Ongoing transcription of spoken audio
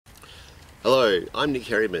Hello, I'm Nick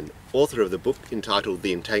Harriman, author of the book entitled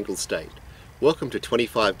The Entangled State. Welcome to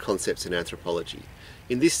 25 Concepts in Anthropology.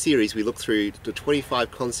 In this series we look through the 25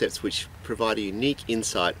 concepts which provide a unique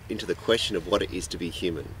insight into the question of what it is to be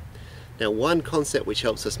human. Now, one concept which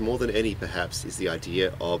helps us more than any perhaps is the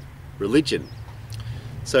idea of religion.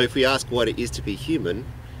 So if we ask what it is to be human,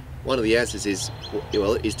 one of the answers is,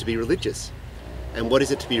 well, it is to be religious. And what is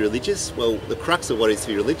it to be religious? Well, the crux of what is to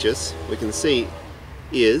be religious, we can see,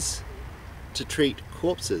 is to treat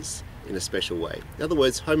corpses in a special way. In other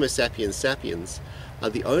words, Homo sapiens sapiens are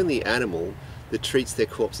the only animal that treats their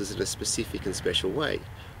corpses in a specific and special way.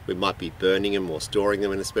 We might be burning them or storing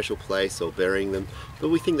them in a special place or burying them, but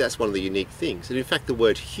we think that's one of the unique things. And in fact, the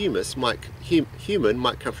word human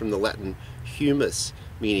might come from the Latin humus,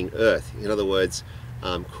 meaning earth. In other words,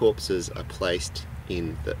 corpses are placed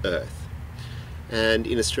in the earth. And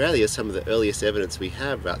in Australia, some of the earliest evidence we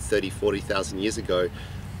have, about 40,000 years ago,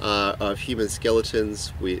 of human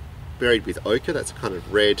skeletons buried with ochre. That's a kind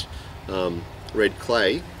of red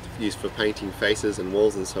clay used for painting faces and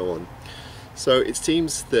walls and so on. So it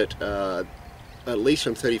seems that at least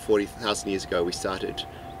from 40,000 years ago we started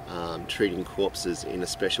treating corpses in a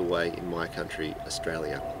special way in my country,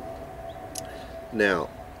 Australia. Now,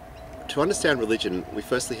 to understand religion, we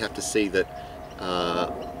firstly have to see that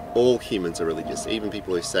all humans are religious, even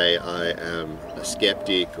people who say I am a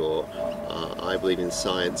skeptic or I believe in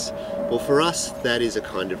science. Well, for us that is a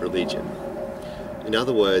kind of religion. In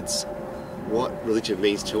other words, what religion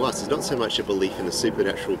means to us is not so much a belief in a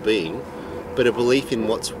supernatural being, but a belief in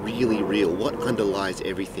what's really real, what underlies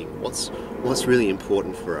everything, what's really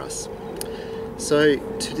important for us. So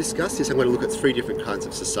to discuss this, I'm going to look at three different kinds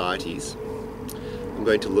of societies. I'm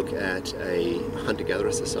going to look at a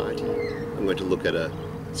hunter-gatherer society, I'm going to look at a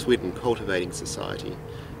sweat and cultivating society,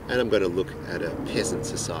 and I'm going to look at a peasant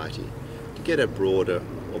society to get a broader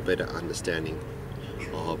or better understanding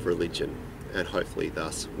of religion and hopefully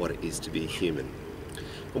thus what it is to be human.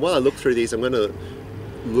 And while I look through these, I'm going to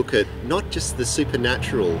look at not just the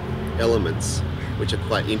supernatural elements, which are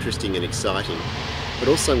quite interesting and exciting, but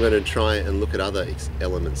also I'm going to try and look at other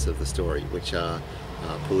elements of the story, which are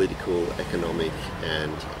political, economic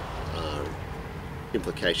and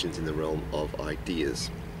implications in the realm of ideas.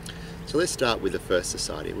 So let's start with the first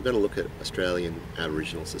society. We're going to look at Australian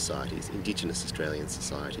Aboriginal societies, Indigenous Australian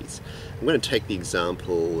societies. I'm going to take the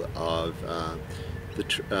example of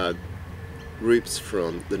the groups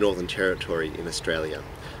from the Northern Territory in Australia.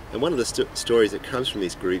 And one of the stories that comes from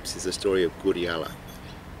these groups is the story of Geertz,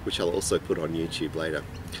 which I'll also put on YouTube later.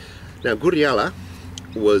 Now, Geertz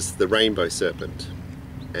was the rainbow serpent,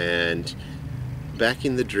 and back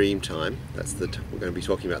in the dream time, we're going to be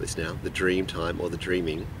talking about this now, the dream time or the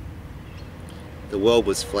dreaming, the world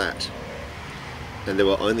was flat and there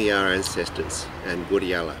were only our ancestors and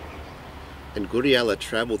Geertz. And Geertz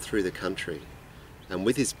travelled through the country, and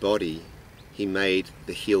with his body he made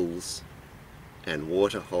the hills and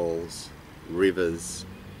waterholes, rivers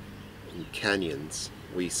and canyons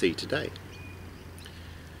we see today.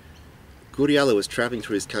 Geertz was travelling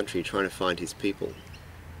through his country trying to find his people.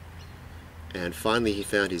 And finally he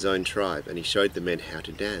found his own tribe and he showed the men how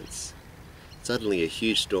to dance. Suddenly a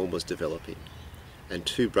huge storm was developing, and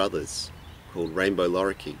two brothers called Rainbow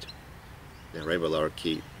Lorikeet. Now, Rainbow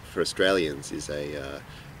Lorikeet for Australians is a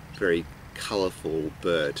very colourful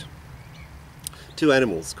bird. Two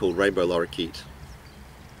animals called Rainbow Lorikeet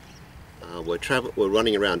were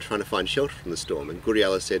running around trying to find shelter from the storm, and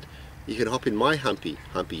Geertz said, "You can hop in my humpy."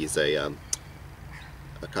 Humpy is a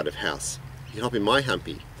kind of house. "You can hop in my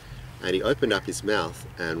humpy." And he opened up his mouth,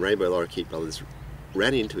 and Rainbow Lorikeet brothers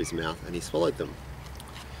ran into his mouth and he swallowed them.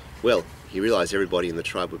 Well, he realised everybody in the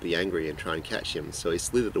tribe would be angry and try and catch him, so he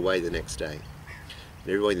slithered away the next day. And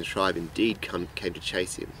everybody in the tribe indeed came to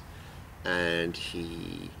chase him, and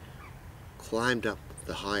he climbed up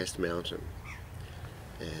the highest mountain,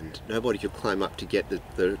 and nobody could climb up to get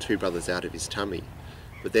the two brothers out of his tummy.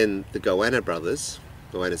 But then the Goanna brothers,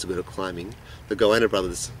 Goannas are good at climbing, the Goanna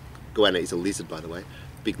brothers, Goanna is a lizard by the way,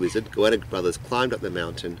 big lizard, Goanna brothers climbed up the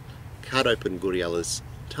mountain, cut open Geertz's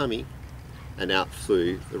tummy, and out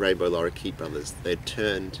flew the Rainbow Lorikeet brothers. They'd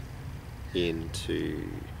turned into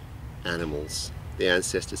animals. Their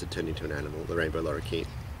ancestors had turned into an animal, the Rainbow Lorikeet.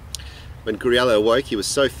 When Geertz awoke, he was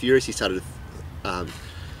so furious he started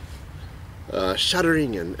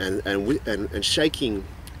shuddering and shaking,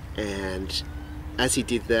 and as he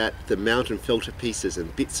did that, the mountain fell to pieces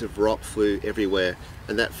and bits of rock flew everywhere,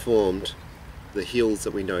 and that formed the hills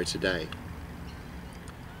that we know today.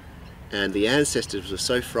 And the ancestors were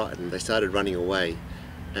so frightened they started running away,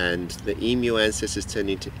 and the emu ancestors turned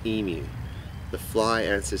into emu, the fly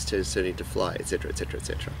ancestors turned into fly, etc, etc,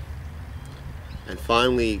 etc. And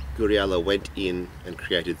finally, Guriala went in and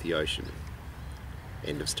created the ocean.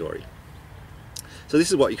 End of story. So this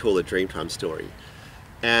is what you call a Dreamtime story.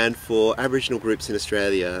 And for Aboriginal groups in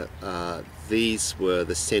Australia, these were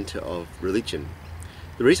the centre of religion.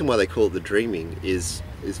 The reason why they call it the dreaming is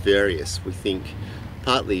various. We think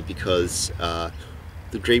partly because the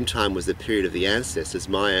Dreamtime was the period of the ancestors,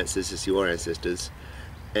 my ancestors, your ancestors,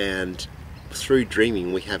 and through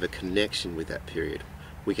dreaming we have a connection with that period.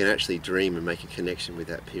 We can actually dream and make a connection with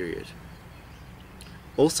that period.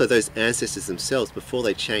 Also, those ancestors themselves, before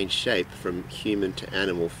they changed shape from human to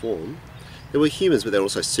animal form, they were humans, but they were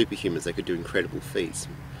also superhumans. They could do incredible feats.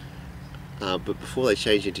 But before they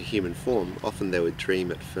changed into human form, often they would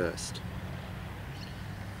dream at first.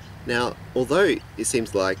 Now, although it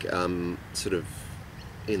seems like sort of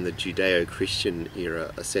in the Judeo-Christian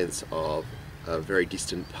era, a sense of a very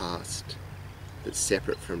distant past that's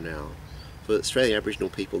separate from now, for Australian Aboriginal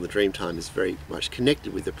people, the Dreamtime is very much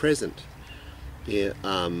connected with the present. Yeah,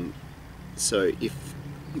 so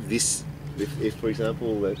if for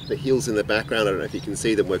example the hills in the background, I don't know if you can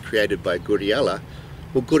see them, were created by Guriala,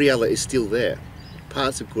 well, Guriala is still there.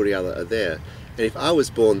 Parts of Guriala are there, and if I was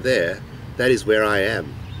born there, that is where I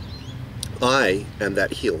am. I am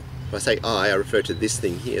that hill. If I say I refer to this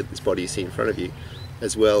thing here, this body you see in front of you,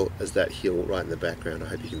 as well as that hill right in the background. I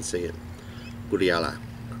hope you can see it. Guriala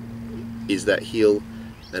is that hill,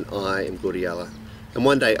 and I am Guriala. And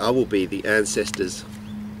one day I will be the ancestors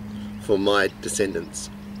for my descendants.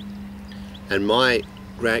 And my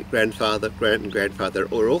great-grandfather, grand and grandfather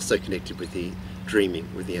are also connected with the dreaming,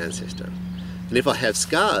 with the ancestor. And if I have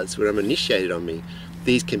scars where I'm initiated on me,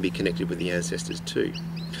 these can be connected with the ancestors too.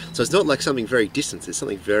 So it's not like something very distant, it's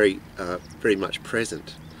something very much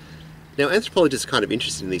present. Now, anthropologists are kind of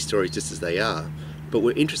interested in these stories just as they are, but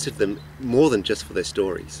we're interested in them more than just for their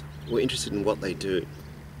stories. We're interested in what they do.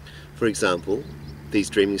 For example, these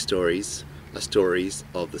dreaming stories are stories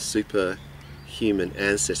of the superhuman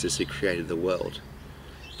ancestors who created the world.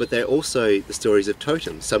 But they're also the stories of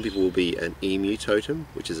totems. Some people will be an emu totem,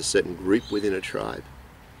 which is a certain group within a tribe.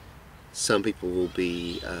 Some people will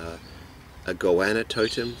be a goanna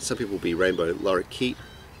totem. Some people will be rainbow lorikeet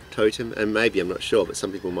totem, and maybe, I'm not sure, but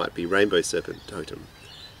some people might be rainbow serpent totem.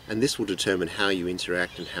 And this will determine how you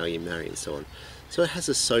interact and how you marry and so on. So it has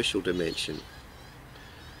a social dimension.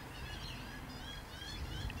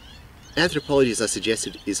 Anthropology, as I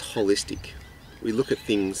suggested, is holistic. We look at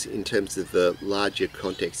things in terms of the larger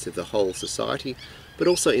context of the whole society, but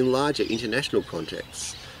also in larger international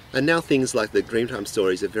contexts. And now things like the Dreamtime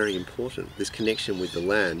stories are very important. This connection with the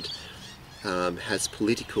land has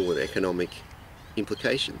political and economic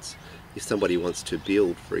implications. If somebody wants to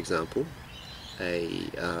build, for example,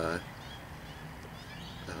 a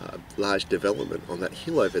large development on that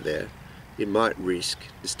hill over there, it might risk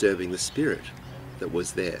disturbing the spirit that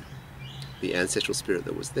was there, the ancestral spirit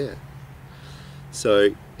that was there.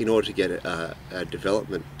 So in order to get a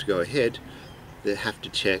development to go ahead, they have to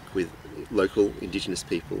check with local indigenous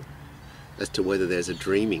people as to whether there's a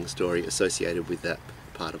dreaming story associated with that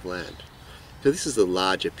part of land. So this is the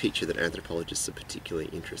larger picture that anthropologists are particularly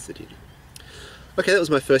interested in. Okay, that was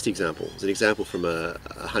my first example. It was an example from a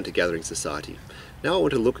hunter-gathering society. Now I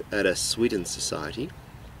want to look at a Swidden society,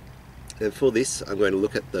 and for this I'm going to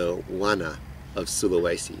look at the Wana of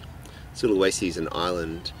Sulawesi. Sulawesi is an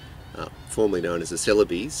island formerly known as the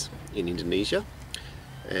Celebes in Indonesia,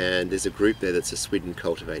 and there's a group there that's a Swidden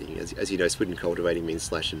cultivating. As you know, Swidden cultivating means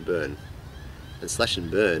slash and burn, and slash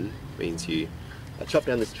and burn means you chop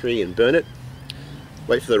down this tree and burn it,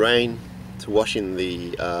 wait for the rain to wash in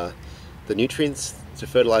the nutrients to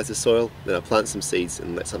fertilize the soil, then I plant some seeds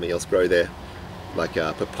and let something else grow there, like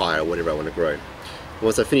papaya or whatever I want to grow. And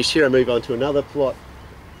once I finish here, I move on to another plot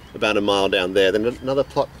about a mile down there, then another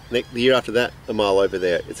plot the year after that, a mile over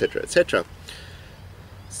there, etc., etc.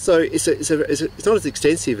 So it's not as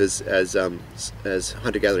extensive as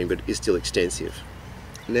hunter-gathering, but it is still extensive.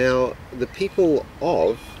 Now, the people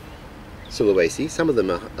of Sulawesi, some of them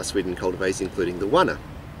are Swidden cultivators, including the Wana.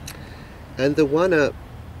 And the Wana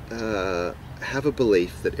have a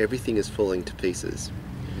belief that everything is falling to pieces.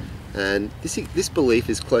 And this belief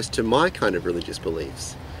is close to my kind of religious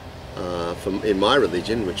beliefs. In my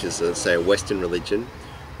religion, which is say a Western religion,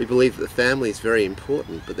 we believe that the family is very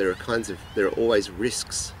important, but there are always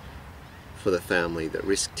risks for the family that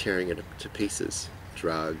risk tearing it to pieces.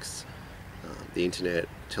 Drugs, the internet,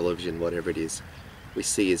 television, whatever it is, we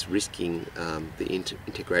see as risking the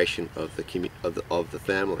integration of the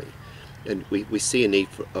family. And we see a need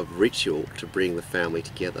of ritual to bring the family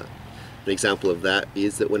together. An example of that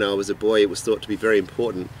is that when I was a boy, it was thought to be very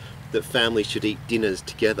important that families should eat dinners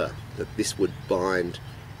together, that this would bind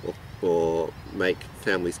or or make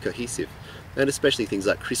families cohesive. And especially things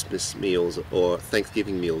like Christmas meals or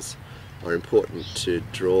Thanksgiving meals are important to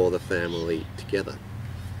draw the family together.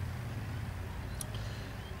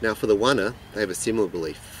 Now for the Wana, they have a similar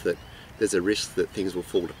belief that there's a risk that things will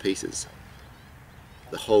fall to pieces.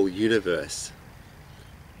 The whole universe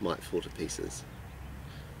might fall to pieces.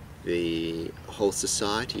 The whole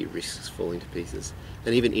society risks falling to pieces,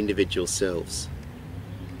 and even individual selves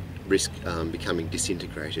risk becoming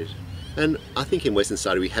disintegrated. And I think in Western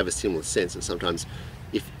society we have a similar sense that sometimes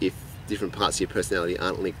if different parts of your personality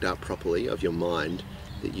aren't linked up properly, of your mind,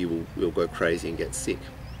 that you will go crazy and get sick.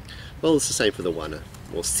 Well, it's the same for the Wana,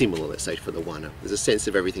 or similar, let's say, for the Wana. There's a sense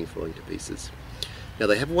of everything falling to pieces. Now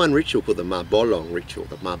they have one ritual called the Mabolong ritual.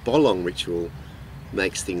 The Mabolong ritual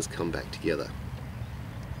makes things come back together.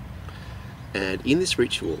 And in this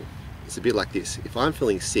ritual, it's a bit like this. If I'm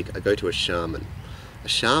feeling sick, I go to a shaman. A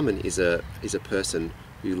shaman is a person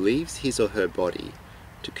who leaves his or her body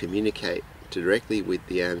to communicate directly with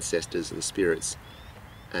the ancestors and spirits,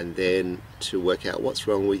 and then to work out what's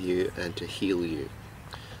wrong with you and to heal you.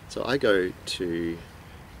 So I go to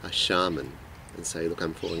a shaman and say, look,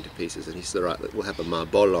 I'm falling to pieces, and he says, all right, we'll have a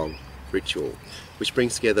Mabolong ritual, which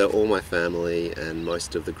brings together all my family and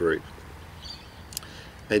most of the group.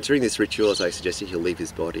 And during this ritual, as I suggested, he'll leave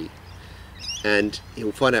his body, and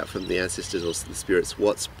he'll find out from the ancestors or the spirits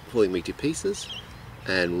what's pulling me to pieces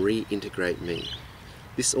and reintegrate me.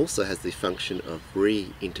 This also has the function of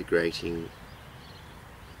reintegrating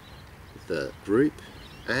the group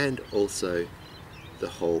and also the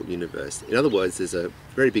whole universe. In other words, there's a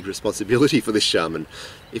very big responsibility for this shaman.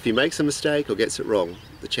 If he makes a mistake or gets it wrong,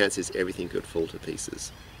 the chance is everything could fall to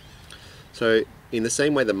pieces. So in the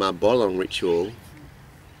same way the Mabolong ritual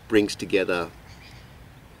brings together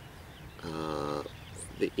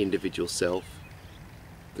the individual self,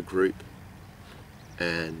 the group,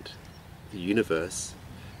 and the universe,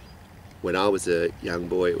 when I was a young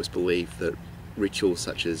boy, it was believed that rituals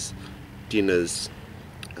such as dinners,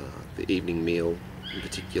 the evening meal in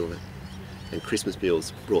particular, and Christmas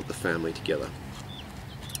meals brought the family together.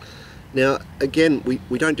 Now, again,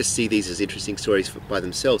 we don't just see these as interesting stories by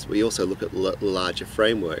themselves, we also look at the larger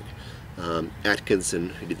framework. Atkinson,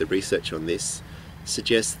 who did the research on this,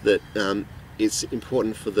 suggests that it's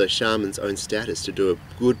important for the shaman's own status to do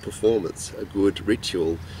a good performance, a good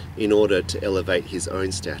ritual, in order to elevate his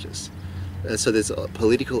own status. And so there's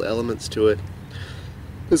political elements to it.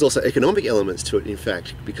 There's also economic elements to it, in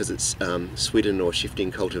fact, because it's swidden or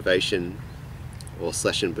shifting cultivation, or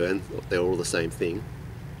slash and burn, they're all the same thing.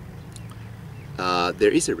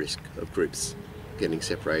 There is a risk of groups getting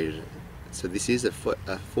separated. So this is a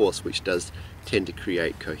force which does tend to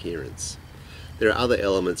create coherence. There are other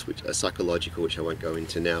elements which are psychological, which I won't go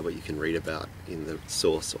into now, but you can read about in the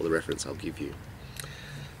source or the reference I'll give you.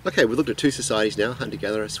 Okay, we've looked at two societies now,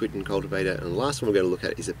 hunter-gatherer, swidden cultivator, and the last one we're going to look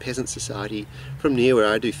at is a peasant society from near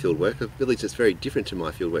where I do fieldwork, a village that's very different to my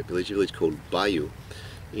fieldwork village, a village called Bayu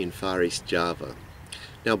in Far East Java.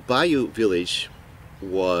 Now Bayu village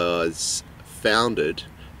was founded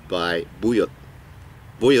by Buyut.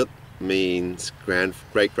 Buyut means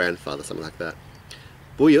great-grandfather, something like that.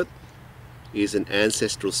 Buyut is an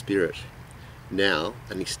ancestral spirit now,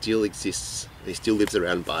 and he still exists, he still lives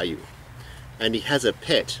around Bayu. And he has a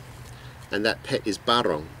pet, and that pet is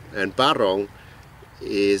Barong. And Barong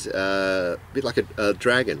is a bit like a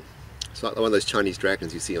dragon. It's like one of those Chinese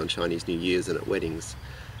dragons you see on Chinese New Year's and at weddings.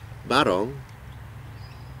 Barong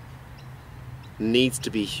needs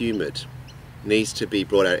to be humoured, needs to be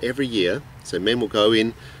brought out every year. So men will go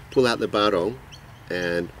in, pull out the Barong,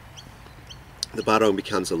 and the Barong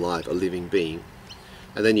becomes alive, a living being.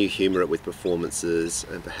 And then you humour it with performances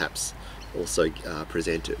and perhaps also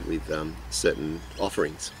present it with certain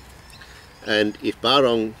offerings. And if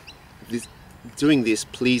Barong, doing this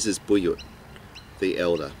pleases Buyut, the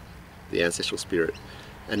elder, the ancestral spirit,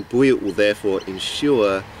 and Buyut will therefore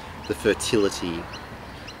ensure the fertility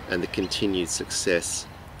and the continued success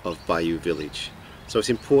of Bayu village. So it's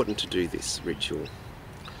important to do this ritual.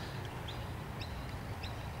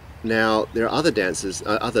 Now there are other dances,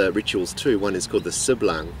 other rituals too. One is called the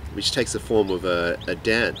Siblang, which takes the form of a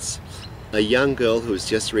dance. A young girl who has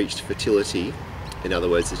just reached fertility, in other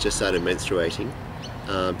words has just started menstruating,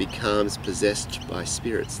 becomes possessed by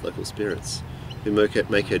spirits, local spirits, who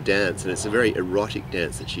make her dance, and it's a very erotic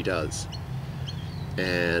dance that she does.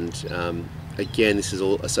 And again, this is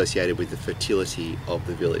all associated with the fertility of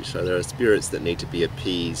the village. So there are spirits that need to be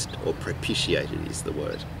appeased, or propitiated is the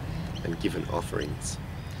word, and given offerings.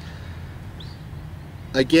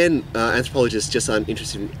 Again, anthropologists just aren't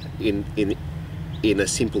interested in a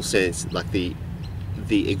simple sense, like the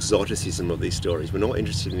the exoticism of these stories. We're not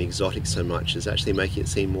interested in the exotic so much as actually making it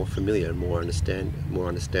seem more familiar and more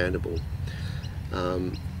understandable.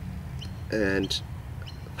 And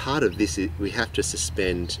part of this is we have to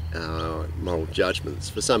suspend our moral judgments.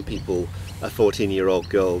 For some people, a 14-year-old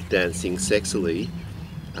girl dancing sexily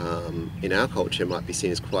in our culture might be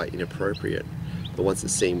seen as quite inappropriate, but once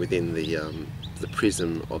it's seen within the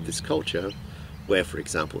prism of this culture, where, for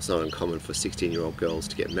example, it's not uncommon for 16-year-old girls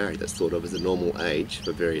to get married, that's thought of as a normal age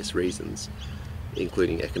for various reasons,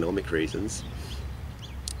 including economic reasons,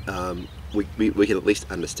 we can at least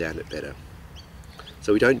understand it better.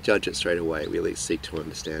 So we don't judge it straight away, we at least seek to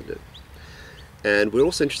understand it. And we're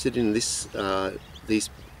also interested in these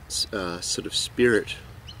sort of spirit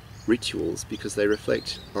rituals because they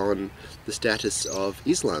reflect on the status of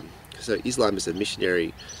Islam. So Islam is a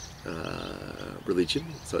missionary religion,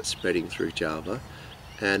 so it's spreading through Java,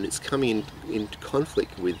 and it's coming into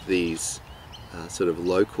conflict with these sort of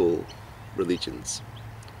local religions,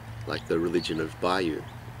 like the religion of Bayu,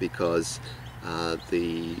 because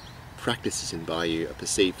the practices in Bayu are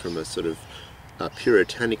perceived from a sort of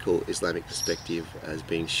puritanical Islamic perspective as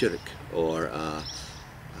being shirk, or I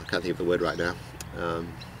can't think of the word right now.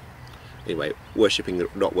 Anyway,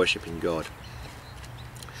 not worshipping God.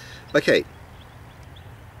 Okay,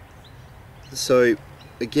 so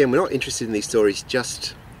again, we're not interested in these stories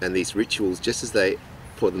and these rituals just as they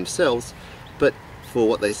for themselves, but for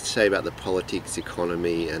what they say about the politics,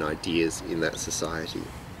 economy, and ideas in that society.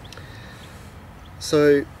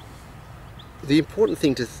 So the important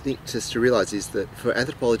thing to realize is that for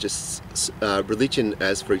anthropologists, religion,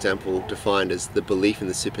 as for example defined as the belief in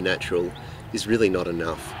the supernatural, is really not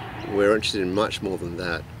enough. We're interested in much more than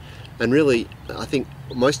that. And really, I think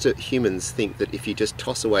most humans think that if you just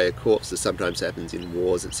toss away a corpse, as sometimes happens in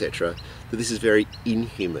wars, etc., that this is very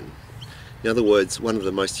inhuman. In other words, one of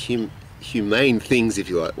the most humane things, if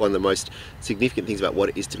you like, one of the most significant things about what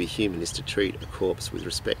it is to be human is to treat a corpse with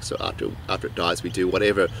respect. So after it dies, we do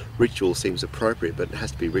whatever ritual seems appropriate, but it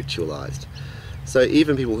has to be ritualized. So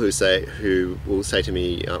even people who will say to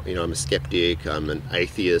me, you know, I'm a skeptic, I'm an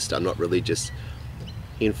atheist, I'm not religious,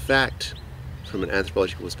 in fact, from an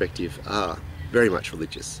anthropological perspective, are very much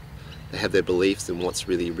religious. They have their beliefs in what's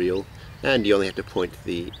really real, and you only have to point to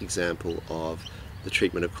the example of the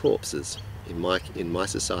treatment of corpses. In my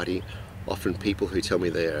society, often people who tell me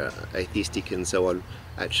they're atheistic and so on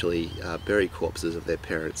actually bury corpses of their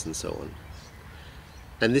parents and so on.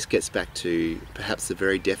 And this gets back to perhaps the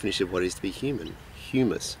very definition of what it is to be human.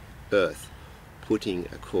 Humus, earth, putting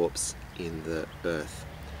a corpse in the earth,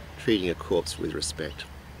 treating a corpse with respect.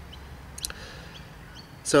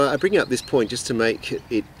 So I bring up this point just to make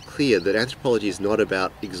it clear that anthropology is not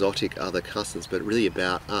about exotic other customs, but really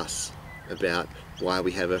about us, about why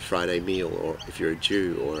we have a Friday meal, or if you're a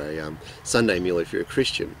Jew, or a Sunday meal if you're a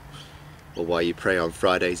Christian, or why you pray on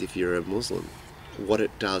Fridays if you're a Muslim, what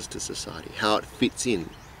it does to society, how it fits in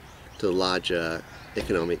to the larger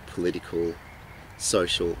economic, political,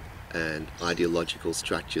 social and ideological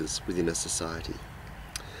structures within a society.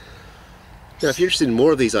 Now, if you're interested in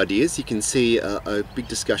more of these ideas, you can see a big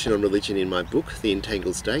discussion on religion in my book, The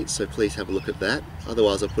Entangled State, so please have a look at that.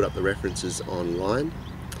 Otherwise, I'll put up the references online.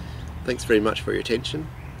 Thanks very much for your attention.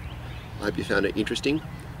 I hope you found it interesting,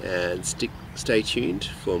 and stay tuned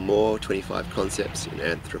for more 25 concepts in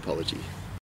anthropology.